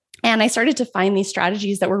And I started to find these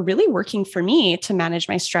strategies that were really working for me to manage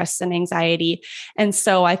my stress and anxiety. And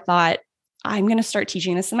so I thought, I'm going to start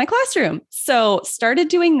teaching this in my classroom. So started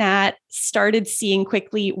doing that, started seeing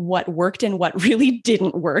quickly what worked and what really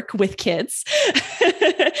didn't work with kids.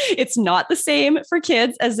 It's not the same for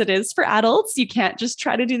kids as it is for adults. You can't just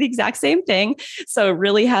try to do the exact same thing. So it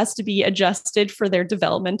really has to be adjusted for their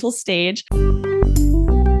developmental stage.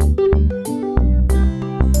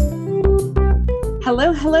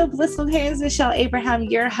 Hello, blissful parents. Michelle Abraham,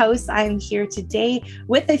 your host. I'm here today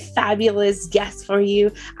with a fabulous guest for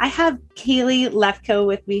you. I have Kailey Leftko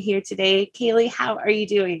with me here today. Kailey, how are you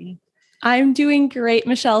doing? I'm doing great,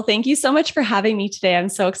 Michelle. Thank you so much for having me today. I'm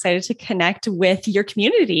so excited to connect with your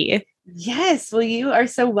community. Yes, well, you are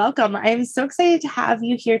so welcome. I'm so excited to have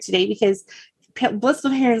you here today because blissful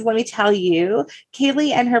parents, let me tell you,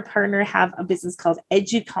 Kailey and her partner have a business called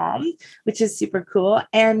Educom, which is super cool,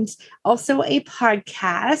 and also a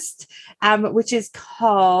podcast, which is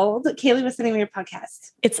called, Kailey, what's the name of your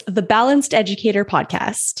podcast? It's the Balanced Educator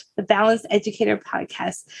Podcast. The Balanced Educator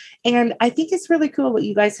Podcast. And I think it's really cool what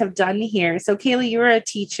you guys have done here. So Kailey, you're a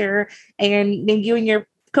teacher, and you and your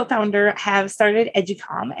co-founder have started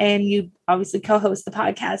Educom, and you obviously co-host the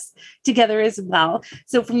podcast together as well.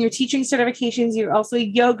 So from your teaching certifications, you're also a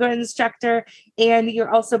yoga instructor, and you're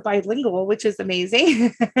also bilingual, which is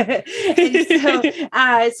amazing.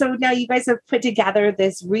 So now you guys have put together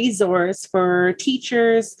this resource for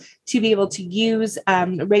teachers to be able to use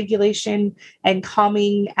regulation and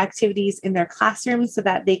calming activities in their classrooms so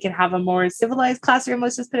that they can have a more civilized classroom.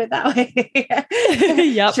 Let's just put it that way.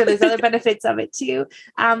 Yep. Sure, there's other benefits of it too.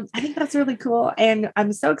 I think that's really cool. And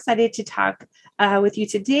I'm so excited to talk with you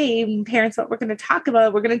today, parents. What we're going to talk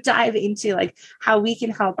about, we're going to dive into like how we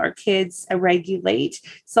can help our kids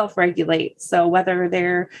self-regulate. So whether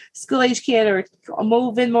they're school-age kid or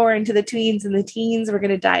moving more into the tweens and the teens, we're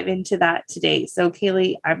going to dive into that today. So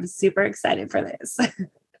Kailey, I'm super excited for this.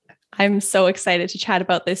 I'm so excited to chat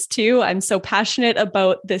about this too. I'm so passionate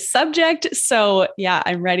about this subject. So yeah,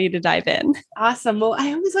 I'm ready to dive in. Awesome. Well,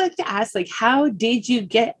 I always like to ask, like, how did you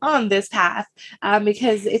get on this path?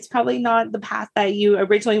 Because it's probably not the path that you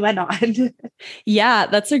originally went on. Yeah,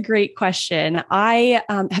 that's a great question. I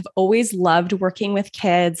have always loved working with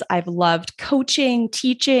kids. I've loved coaching,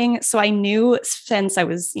 teaching. So I knew since I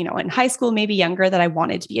was, in high school, maybe younger, that I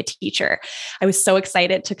wanted to be a teacher. I was so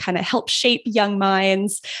excited to kind of help shape young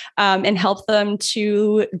minds and help them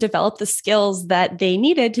to develop the skills that they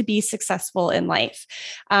needed to be successful in life.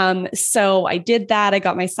 So I did that. I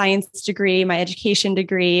got my science degree, my education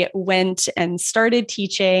degree, went and started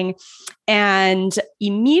teaching, and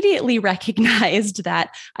immediately recognized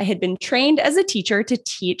that I had been trained as a teacher to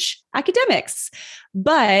teach academics.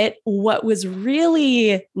 But what was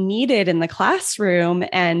really needed in the classroom,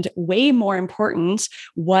 and way more important,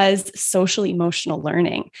 was social emotional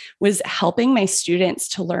learning, was helping my students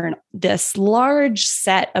to learn this large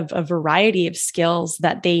set of a variety of skills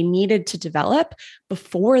that they needed to develop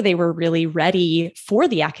before they were really ready for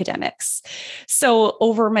the academics. So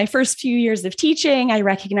over my first few years of teaching, I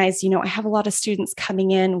recognized, I have a lot of students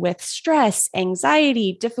coming in with stress,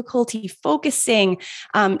 anxiety, difficulty focusing,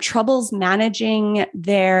 troubles managing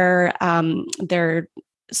their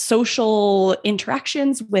social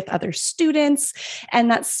interactions with other students. And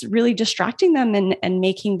that's really distracting them and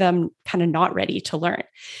making them kind of not ready to learn.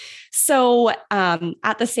 So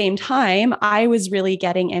at the same time, I was really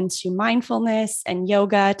getting into mindfulness and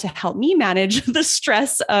yoga to help me manage the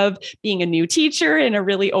stress of being a new teacher in a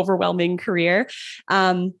really overwhelming career.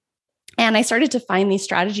 And I started to find these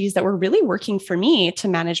strategies that were really working for me to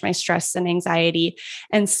manage my stress and anxiety.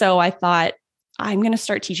 And so I thought, I'm going to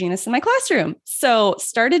start teaching this in my classroom. So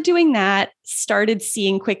started doing that, started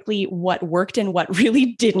seeing quickly what worked and what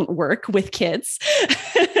really didn't work with kids.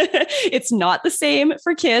 It's not the same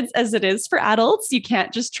for kids as it is for adults. You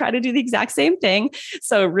can't just try to do the exact same thing.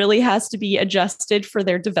 So it really has to be adjusted for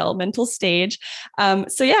their developmental stage.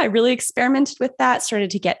 So yeah, I really experimented with that, started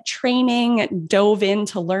to get training, dove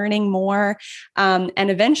into learning more, and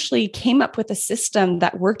eventually came up with a system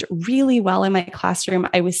that worked really well in my classroom.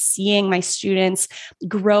 I was seeing my students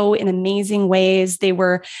grow in amazing ways. They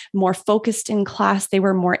were more focused in class. They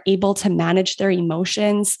were more able to manage their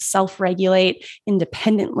emotions, self-regulate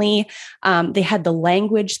independently. They had the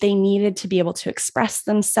language they needed to be able to express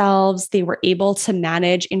themselves. They were able to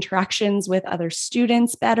manage interactions with other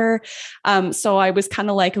students better. So I was kind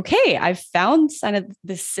of like, okay, I've found kind of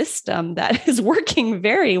this system that is working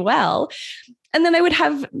very well. And then I would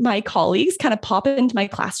have my colleagues kind of pop into my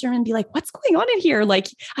classroom and be like, what's going on in here? Like,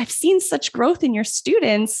 I've seen such growth in your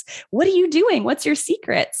students. What are you doing? What's your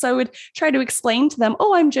secret? So I would try to explain to them,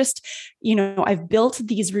 oh, I'm just, I've built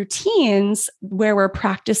these routines where we're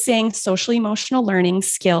practicing social emotional learning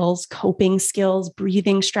skills, coping skills,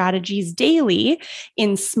 breathing strategies daily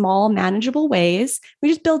in small, manageable ways. We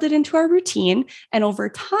just build it into our routine. And over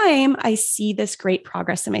time, I see this great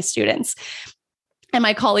progress in my students. And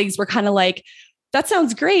my colleagues were kind of like, that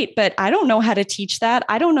sounds great, but I don't know how to teach that.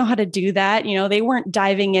 I don't know how to do that. They weren't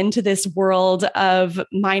diving into this world of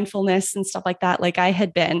mindfulness and stuff like that, like I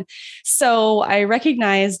had been. So I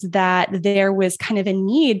recognized that there was kind of a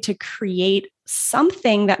need to create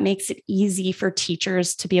something that makes it easy for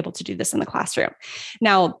teachers to be able to do this in the classroom.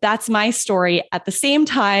 Now, that's my story. At the same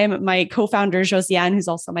time, my co-founder, Josiane, who's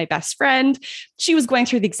also my best friend, she was going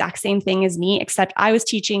through the exact same thing as me, except I was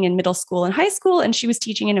teaching in middle school and high school, and she was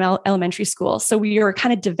teaching in elementary school. So we were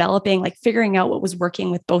kind of developing, like figuring out what was working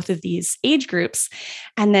with both of these age groups,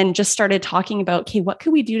 and then just started talking about, okay, what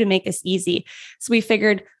could we do to make this easy? So we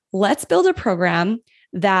figured, let's build a program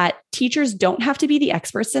that teachers don't have to be the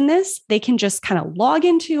experts in this. They can just kind of log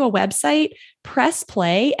into a website, press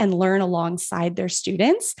play, and learn alongside their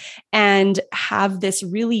students and have this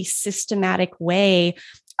really systematic way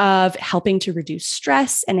of helping to reduce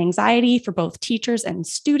stress and anxiety for both teachers and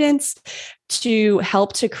students, to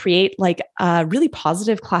help to create like a really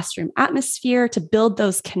positive classroom atmosphere, to build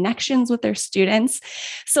those connections with their students.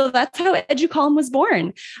 So that's how EduCalm was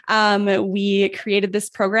born. We created this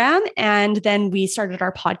program, and then we started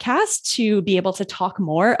our podcast to be able to talk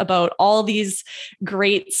more about all these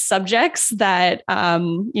great subjects that,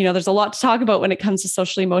 there's a lot to talk about when it comes to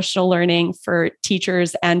social emotional learning for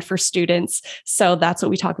teachers and for students. So that's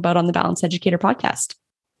what we talk about on the Balanced Educator podcast.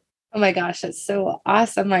 Oh my gosh, that's so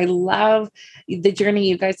awesome. I love the journey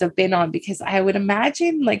you guys have been on, because I would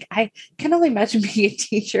imagine, like, I can only imagine being a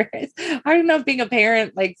teacher. It's hard enough being a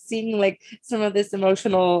parent, like seeing like some of this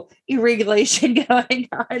emotional irregulation going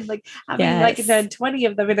on, like having like 20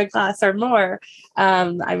 of them in a class or more.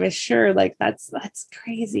 I'm sure like that's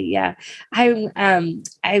crazy. Yeah.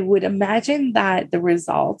 I would imagine that the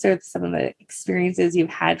results or some of the experiences you've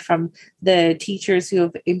had from the teachers who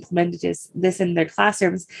have implemented this in their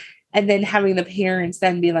classrooms, and then having the parents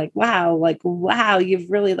then be like, wow, you've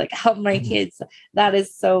really like helped my kids. That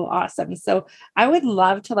is so awesome. So I would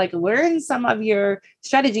love to like learn some of your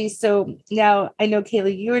strategies. So now I know,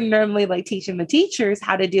 Kailey, you're normally like teaching the teachers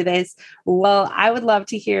how to do this. Well, I would love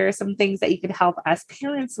to hear some things that you could help us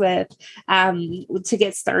parents with to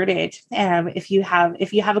get started. If you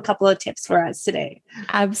have a couple of tips for us today.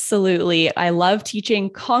 Absolutely. I love teaching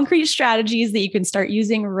concrete strategies that you can start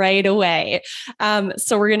using right away.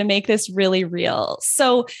 So we're going to make this really real.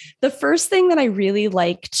 So the first thing that I really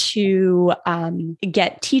like to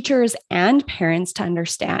get teachers and parents to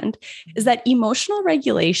understand is that emotional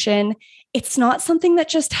regulation, it's not something that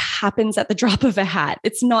just happens at the drop of a hat.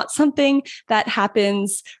 It's not something that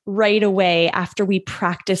happens right away after we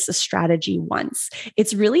practice a strategy once.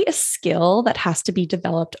 It's really a skill that has to be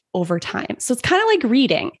developed over time. So it's kind of like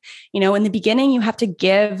reading. In the beginning, you have to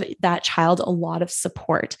give that child a lot of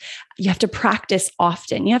support. You have to practice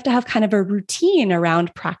often. You have to have kind of a routine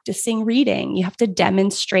around practicing reading. You have to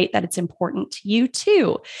demonstrate that it's important to you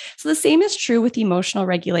too. So the same is true with emotional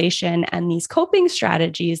regulation and these coping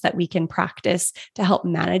strategies that we can practice to help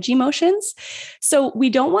manage emotions. So we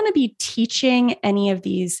don't want to be teaching any of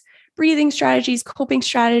these breathing strategies, coping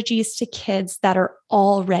strategies to kids that are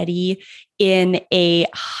already in a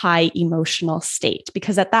high emotional state,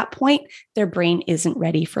 because at that point, their brain isn't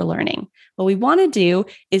ready for learning. What we want to do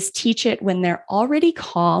is teach it when they're already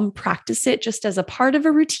calm, practice it just as a part of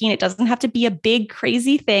a routine. It doesn't have to be a big,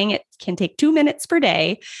 crazy thing. It can take 2 minutes per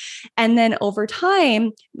day. And then over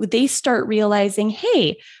time, they start realizing,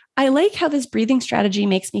 hey, I like how this breathing strategy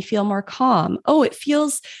makes me feel more calm. Oh, it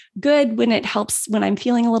feels good when I'm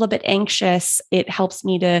feeling a little bit anxious. It helps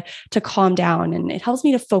me to calm down, and it helps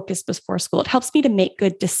me to focus before school. It helps me to make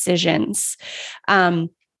good decisions.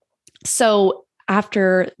 So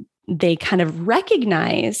after they kind of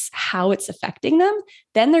recognize how it's affecting them,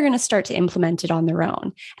 then they're going to start to implement it on their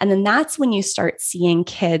own. And then that's when you start seeing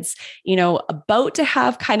kids, about to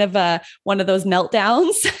have kind of one of those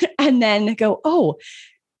meltdowns and then go, oh,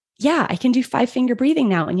 yeah, I can do 5-finger breathing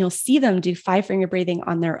now. And you'll see them do 5-finger breathing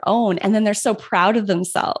on their own. And then they're so proud of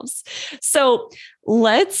themselves. So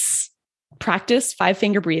let's practice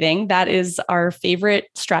 5-finger breathing. That is our favorite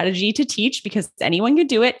strategy to teach because anyone can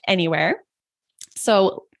do it anywhere.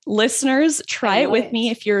 So listeners, try it with me.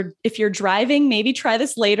 If you're driving, maybe try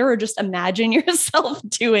this later or just imagine yourself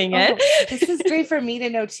doing it. This is great for me to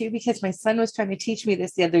know too, because my son was trying to teach me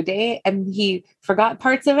this the other day and he forgot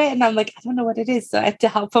parts of it. And I'm like, I don't know what it is. So I have to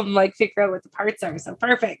help him like figure out what the parts are. So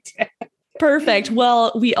perfect. Perfect.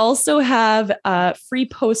 Well, we also have a free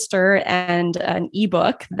poster and an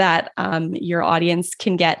ebook that your audience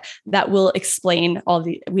can get that will explain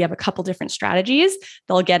we have a couple different strategies.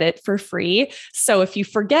 They'll get it for free. So if you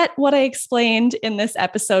forget what I explained in this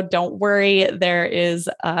episode, don't worry. There is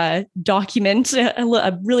a document,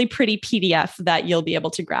 a really pretty PDF that you'll be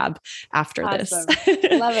able to grab after this.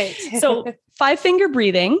 Love it. So 5-finger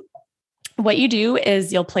breathing. What you do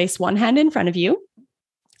is you'll place one hand in front of you.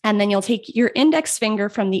 And then you'll take your index finger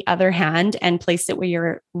from the other hand and place it where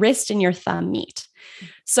your wrist and your thumb meet.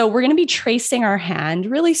 So we're going to be tracing our hand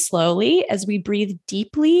really slowly as we breathe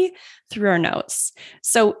deeply through our nose.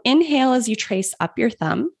 So inhale as you trace up your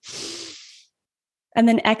thumb, and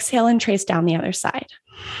then exhale and trace down the other side.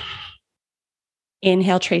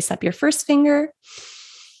 Inhale, trace up your first finger.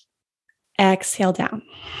 Exhale down.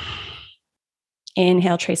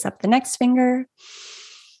 Inhale, trace up the next finger.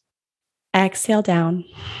 Exhale down.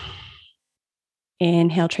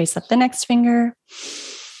 Inhale, trace up the next finger.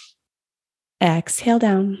 Exhale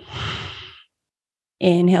down.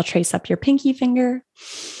 Inhale, trace up your pinky finger.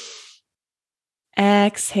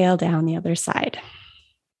 Exhale down the other side.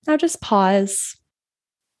 Now just pause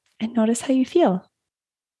and notice how you feel.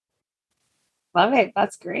 Love it.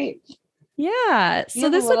 That's great. Yeah. So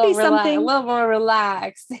this would be something a little more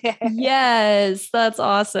relaxed. Yes, that's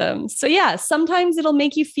awesome. So yeah, sometimes it'll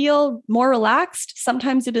make you feel more relaxed.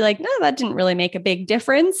 Sometimes you'll be like, no, that didn't really make a big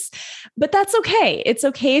difference, but that's okay. It's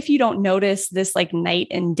okay if you don't notice this like night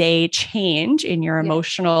and day change in your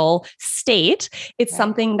emotional state. It's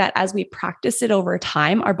something that as we practice it over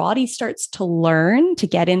time, our body starts to learn to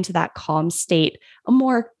get into that calm state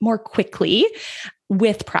more quickly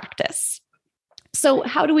with practice. So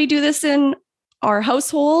how do we do this in our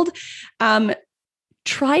household?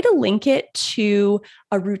 Try to link it to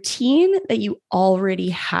a routine that you already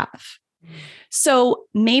have. So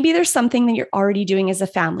maybe there's something that you're already doing as a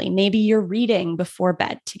family. Maybe you're reading before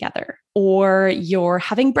bed together, or you're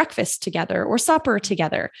having breakfast together or supper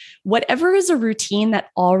together. Whatever is a routine that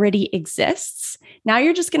already exists, now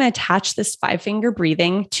you're just going to attach this 5-finger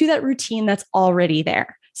breathing to that routine that's already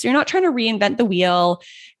there. So you're not trying to reinvent the wheel.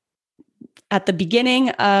 At the beginning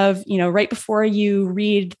of, right before you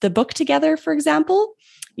read the book together, for example,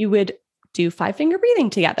 you would do 5-finger breathing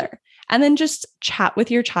together and then just chat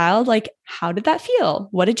with your child. Like, how did that feel?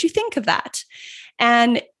 What did you think of that?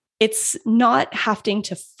 And it's not having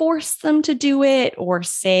to force them to do it or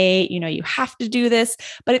say, you have to do this,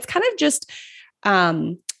 but it's kind of just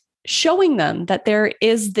showing them that there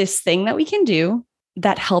is this thing that we can do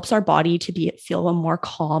that helps our body to feel more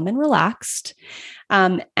calm and relaxed.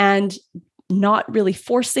 And not really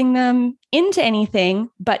forcing them into anything,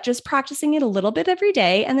 but just practicing it a little bit every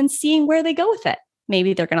day and then seeing where they go with it.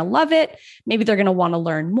 Maybe they're going to love it. Maybe they're going to want to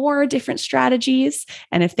learn more different strategies.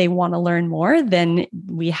 And if they want to learn more, then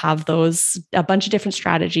we have a bunch of different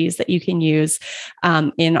strategies that you can use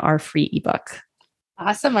in our free ebook.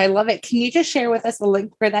 Awesome. I love it. Can you just share with us the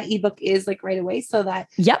link where that ebook is like right away so that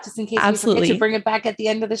just in case absolutely. we forget to bring it back at the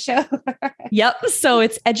end of the show? Yep. So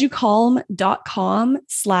it's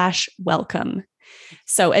educalm.com/welcome.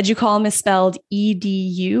 So educalm is spelled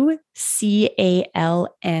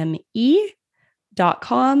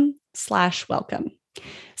EDUCALME.com/welcome.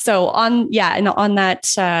 So on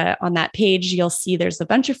that page, you'll see there's a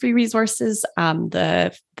bunch of free resources.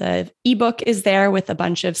 The ebook is there with a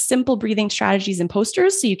bunch of simple breathing strategies and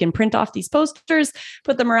posters. So you can print off these posters,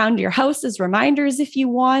 put them around your house as reminders if you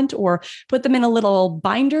want, or put them in a little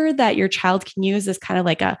binder that your child can use as kind of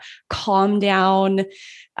like a calm down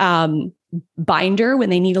binder when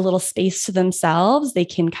they need a little space to themselves. They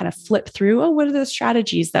can kind of flip through, what are the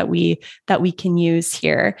strategies that we can use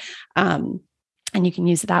here? And you can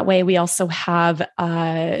use it that way. We also have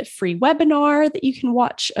a free webinar that you can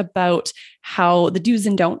watch about how the do's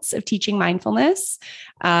and don'ts of teaching mindfulness.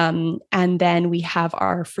 And then we have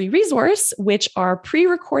our free resource, which are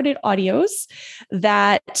pre-recorded audios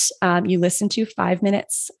that you listen to 5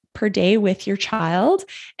 minutes per day with your child.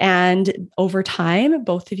 And over time,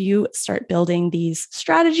 both of you start building these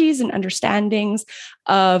strategies and understandings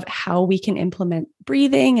of how we can implement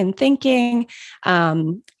breathing and thinking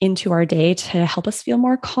into our day to help us feel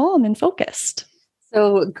more calm and focused.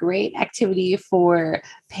 So great activity for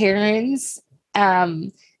parents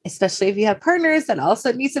especially if you have partners that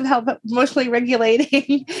also need some help emotionally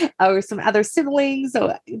regulating or some other siblings.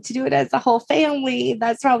 So to do it as a whole family,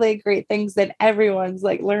 that's probably a great thing that everyone's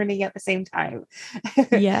like learning at the same time.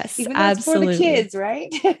 Yes, Even though it's for the absolutely. kids,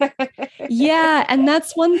 right? Yeah. And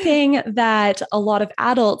that's one thing that a lot of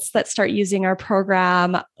adults that start using our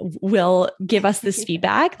program will give us this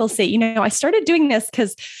feedback. They'll say, I started doing this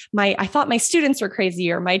because I thought my students were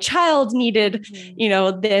crazy or my child needed,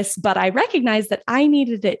 this, but I recognized that I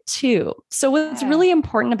needed it too. So what's really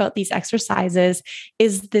important about these exercises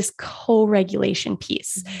is this co-regulation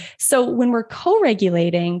piece. So when we're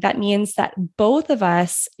co-regulating, that means that both of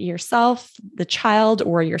us, yourself, the child,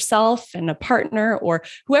 or yourself and a partner, or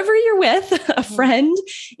whoever you're with, a friend,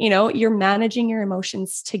 you're managing your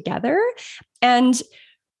emotions together. And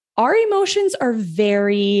our emotions are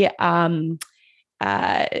very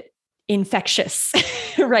infectious,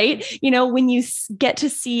 right? When you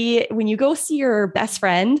when you go see your best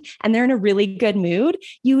friend and they're in a really good mood,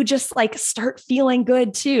 you just like start feeling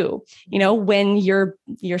good too. When you're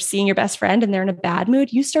seeing your best friend and they're in a bad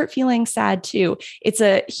mood, you start feeling sad too. It's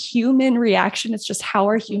a human reaction. It's just how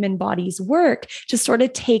our human bodies work to sort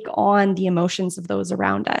of take on the emotions of those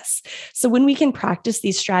around us. So when we can practice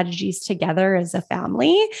these strategies together as a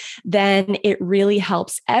family, then it really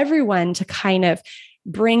helps everyone to kind of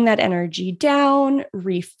bring that energy down,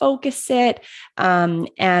 refocus it,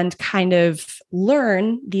 and kind of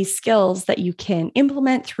learn these skills that you can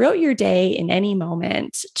implement throughout your day in any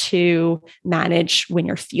moment to manage when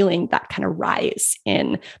you're feeling that kind of rise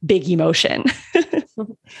in big emotion.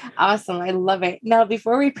 Awesome. I love it. Now,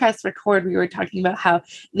 before we press record, we were talking about how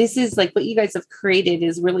this is like what you guys have created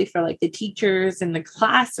is really for like the teachers in the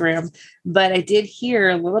classroom. But I did hear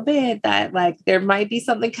a little bit that like there might be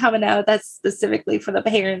something coming out that's specifically for the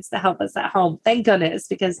parents to help us at home. Thank goodness,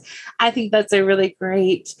 because I think that's a really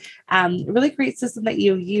great system that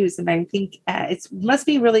you use. And I think it must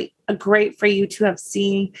be really great for you to have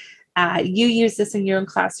seen you use this in your own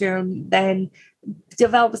classroom, then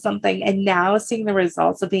develop something and now seeing the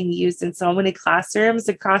results of being used in so many classrooms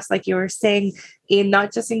across, like you were saying, in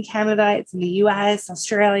not just in Canada, it's in the US,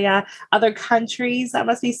 Australia, other countries. That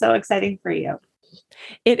must be so exciting for you.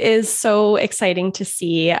 It is so exciting to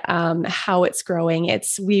see how it's growing.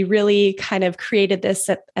 We really kind of created this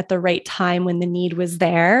at the right time when the need was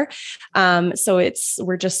there. So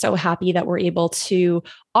we're just so happy that we're able to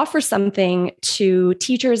offer something to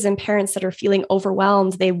teachers and parents that are feeling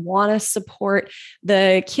overwhelmed. They want to support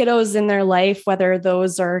the kiddos in their life, whether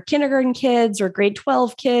those are kindergarten kids or grade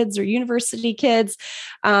 12 kids or university kids.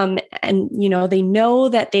 And, they know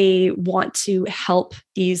that they want to help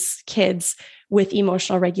these kids with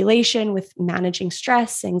emotional regulation, with managing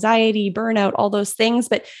stress, anxiety, burnout, all those things,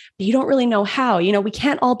 but you don't really know how. We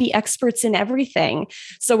can't all be experts in everything.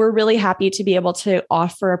 So we're really happy to be able to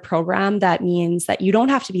offer a program that means that you don't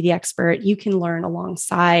have to be the expert. You can learn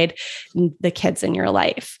alongside the kids in your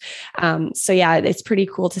life. So yeah, it's pretty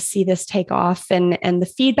cool to see this take off, and the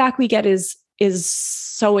feedback we get is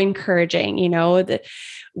so encouraging.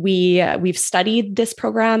 That we've studied this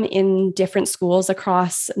program in different schools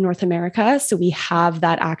across North America. So we have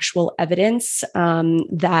that actual evidence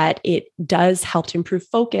that it does help to improve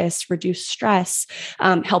focus, reduce stress,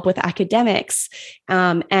 help with academics,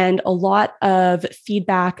 and a lot of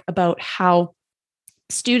feedback about how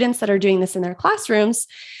students that are doing this in their classrooms,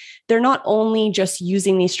 they're not only just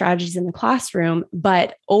using these strategies in the classroom,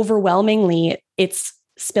 but overwhelmingly it's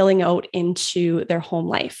spilling out into their home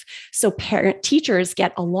life. So teachers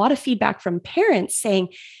get a lot of feedback from parents saying,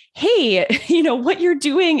 hey, what you're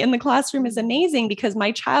doing in the classroom is amazing because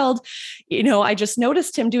my child, I just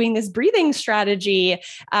noticed him doing this breathing strategy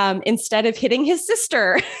instead of hitting his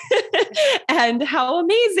sister. And how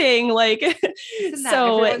amazing.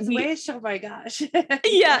 So oh my gosh.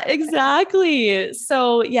 Yeah, exactly.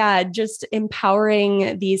 So yeah, just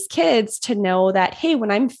empowering these kids to know that, hey,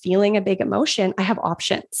 when I'm feeling a big emotion, I have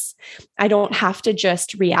options. I don't have to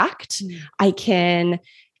just react. I can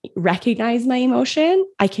recognize my emotion.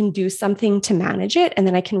 I can do something to manage it, and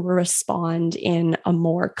then I can respond in a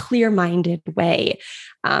more clear-minded way.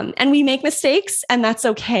 And we make mistakes, and that's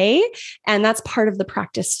okay. And that's part of the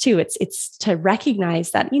practice too. It's to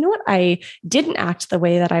recognize that, I didn't act the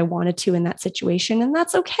way that I wanted to in that situation, and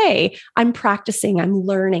that's okay. I'm practicing, I'm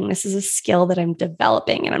learning. This is a skill that I'm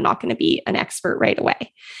developing, and I'm not going to be an expert right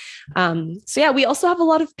away. So yeah, we also have a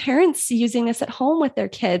lot of parents using this at home with their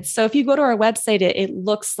kids. So if you go to our website, it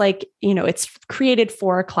looks like, it's created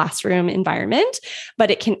for a classroom environment, but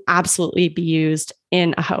it can absolutely be used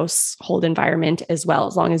in a household environment as well.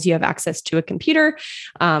 As long as you have access to a computer,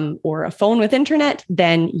 or a phone with internet,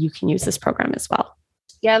 then you can use this program as well.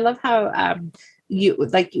 Yeah, I love how you,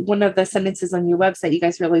 like one of the sentences on your website, you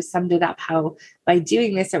guys really summed it up, how by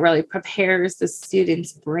doing this, it really prepares the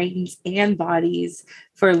students' brains and bodies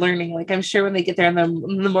for learning. Like, I'm sure when they get there in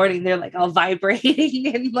the morning, they're like all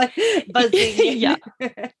vibrating and like buzzing. Yeah.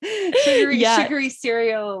 Sugary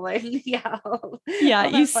cereal. And yeah,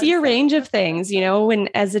 you see a range of things, when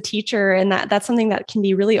as a teacher, and that's something that can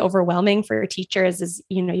be really overwhelming for teachers is,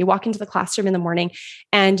 you walk into the classroom in the morning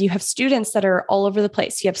and you have students that are all over the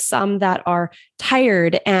place. You have some that are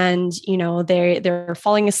tired and, they're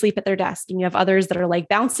falling asleep at their desk, and you have others that are like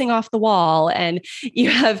bouncing off the wall, and you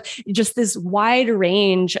have just this wide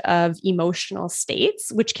range of emotional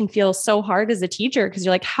states, which can feel so hard as a teacher because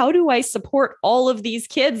you're like, how do I support all of these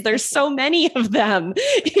kids? There's so many of them,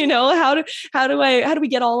 how do we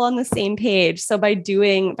get all on the same page? So by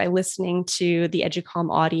listening to the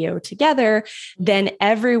EduCom audio together, then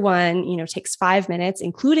everyone, takes 5 minutes,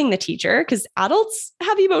 including the teacher, because adults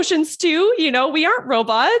have emotions too. We aren't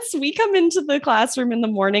robots. We come into the classroom in the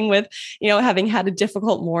morning with, having had a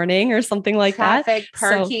difficult morning or something like Traffic, that.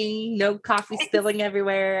 Parking, no coffee spilling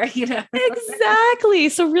everywhere, Exactly.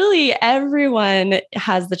 So really everyone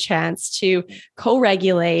has the chance to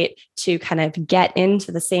co-regulate, to kind of get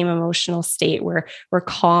into the same emotional state where we're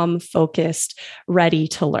calm, focused, ready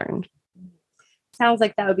to learn. Sounds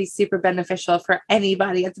like that would be super beneficial for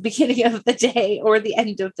anybody at the beginning of the day or the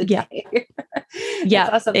end of the day. Yeah,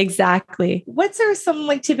 awesome. Exactly. What's some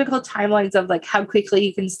like typical timelines of like how quickly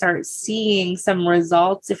you can start seeing some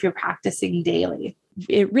results if you're practicing daily?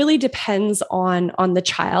 It really depends on the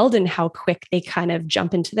child and how quick they kind of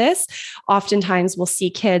jump into this. Oftentimes we'll see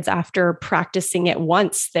kids after practicing it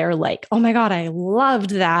once, they're like, oh my God, I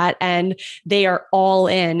loved that. And they are all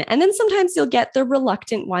in. And then sometimes you'll get the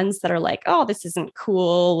reluctant ones that are like, oh, this isn't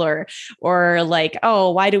cool, or like,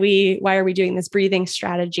 oh, why are we doing this breathing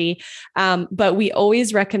strategy? But we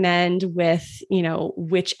always recommend with,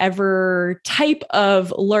 whichever type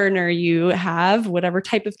of learner you have, whatever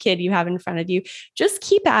type of kid you have in front of you, just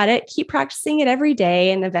keep at it, keep practicing it every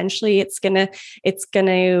day. And eventually it's going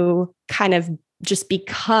to kind of just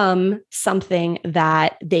become something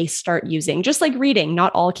that they start using. Just like reading.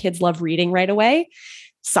 Not all kids love reading right away.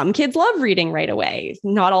 Some kids love reading right away.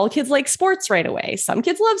 Not all kids like sports right away. Some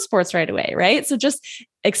kids love sports right away, right? So just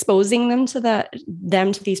exposing them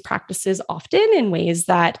to these practices often in ways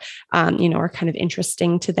that, are kind of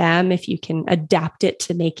interesting to them. If you can adapt it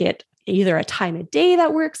to make it either a time of day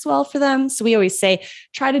that works well for them. So we always say,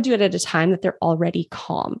 try to do it at a time that they're already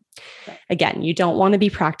calm. Again, you don't want to be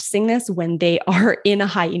practicing this when they are in a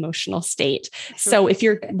high emotional state. So if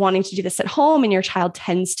you're wanting to do this at home and your child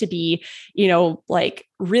tends to be, like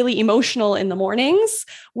really emotional in the mornings,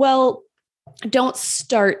 well, don't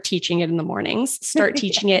start teaching it in the mornings. Start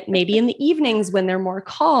teaching it maybe in the evenings when they're more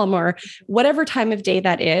calm, or whatever time of day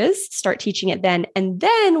that is. Start teaching it then. And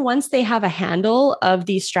then once they have a handle of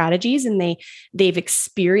these strategies and they've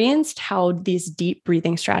experienced how these deep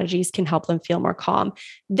breathing strategies can help them feel more calm,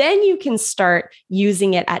 then you can start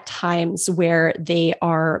using it at times where they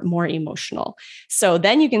are more emotional. So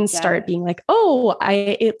then you can start being like, oh,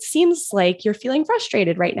 it seems like you're feeling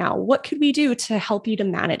frustrated right now. What could we do to help you to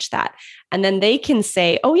manage that? And then they can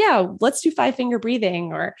say, oh yeah, let's do 5-finger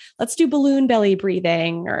breathing, or let's do balloon belly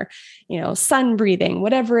breathing, or, sun breathing,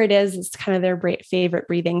 whatever it is, it's kind of their favorite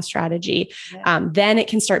breathing strategy. Yeah. Then it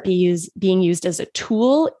can start being used as a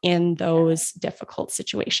tool in those difficult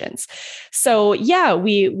situations. So yeah,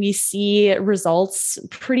 we see results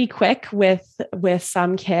pretty quick with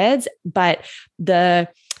some kids, but the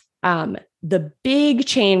big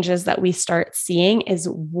changes that we start seeing is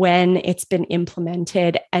when it's been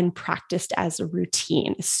implemented and practiced as a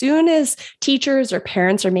routine. As soon as teachers or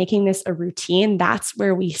parents are making this a routine, that's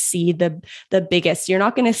where we see the biggest. You're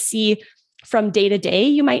not going to see from day to day,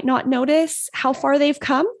 you might not notice how far they've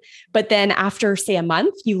come. But then after, say, a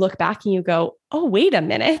month, you look back and you go, oh, wait a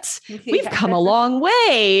minute, we've come a long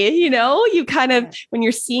way. You kind of, when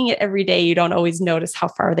you're seeing it every day, you don't always notice how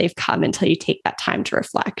far they've come until you take that time to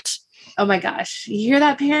reflect. Oh my gosh. You hear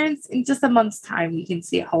that, parents? In just a month's time, you can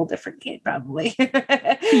see a whole different kid probably.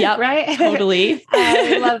 Yeah, right? Totally.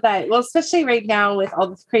 I love that. Well, especially right now with all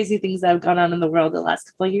the crazy things that have gone on in the world the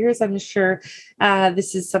last couple of years, I'm sure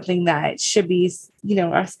this is something that should be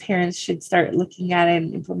us parents should start looking at it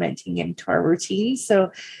and implementing it into our routines.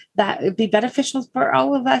 So that would be beneficial for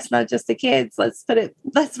all of us, not just the kids. Let's put it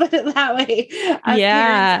that way.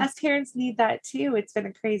 As parents need that too. It's been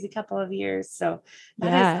a crazy couple of years. So that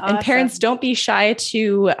is awesome. And parents, don't be shy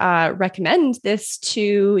to recommend this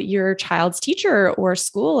to your child's teacher or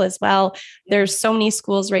school as well. There's so many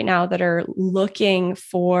schools right now that are looking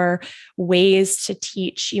for ways to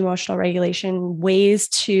teach emotional regulation, ways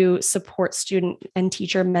to support student and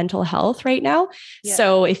teacher mental health right now. Yeah.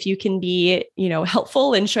 So if you can be,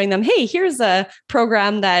 helpful in showing them, hey, here's a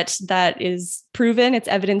program that is proven, it's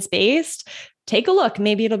evidence-based. Take a look.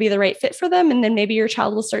 Maybe it'll be the right fit for them. And then maybe your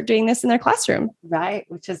child will start doing this in their classroom. Right.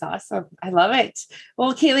 Which is awesome. I love it.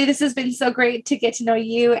 Well, Kailey, this has been so great to get to know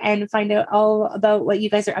you and find out all about what you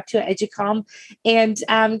guys are up to at Educom. And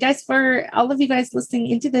guys, for all of you guys listening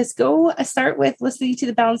into this, go start with listening to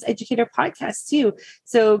the Balanced Educator podcast too.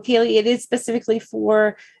 So Kailey, it is specifically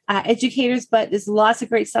for educators, but there's lots of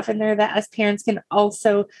great stuff in there that as parents can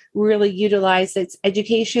also really utilize. It's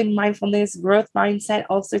education, mindfulness, growth mindset,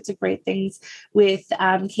 all sorts of great things with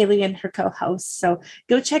Kailey and her co-host. So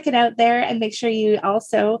go check it out there and make sure you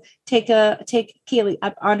also take Kailey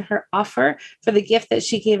up on her offer for the gift that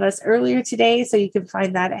she gave us earlier today. So you can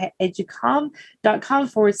find that at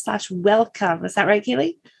educom.com/welcome. Is that right,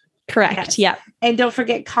 Kailey? Correct. Yes. Yeah. And don't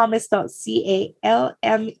forget CALM is spelled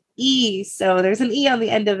CALME. So there's an E on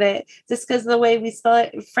the end of it just because of the way we spell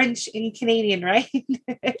it French and Canadian, right?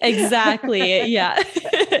 Exactly. Yeah.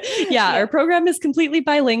 Yeah. Our program is completely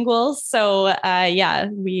bilingual. So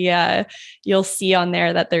you'll see on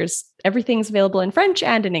there that everything's available in French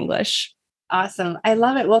and in English. Awesome. I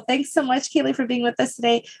love it. Well, thanks so much, Kailey, for being with us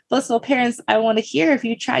today. Blissful parents, I want to hear if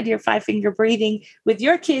you tried your 5-finger breathing with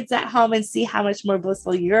your kids at home and see how much more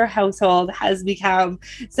blissful your household has become.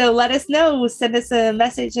 So let us know. Send us a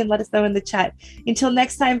message and let us know in the chat. Until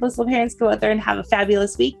next time, blissful parents, go out there and have a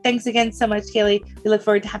fabulous week. Thanks again so much, Kailey. We look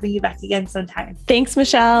forward to having you back again sometime. Thanks,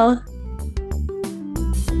 Michelle.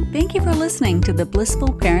 Thank you for listening to the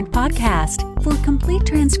Blissful Parent Podcast. For complete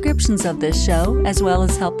transcriptions of this show, as well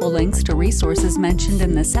as helpful links to resources mentioned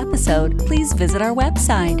in this episode, please visit our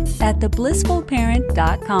website at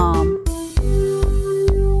theblissfulparent.com.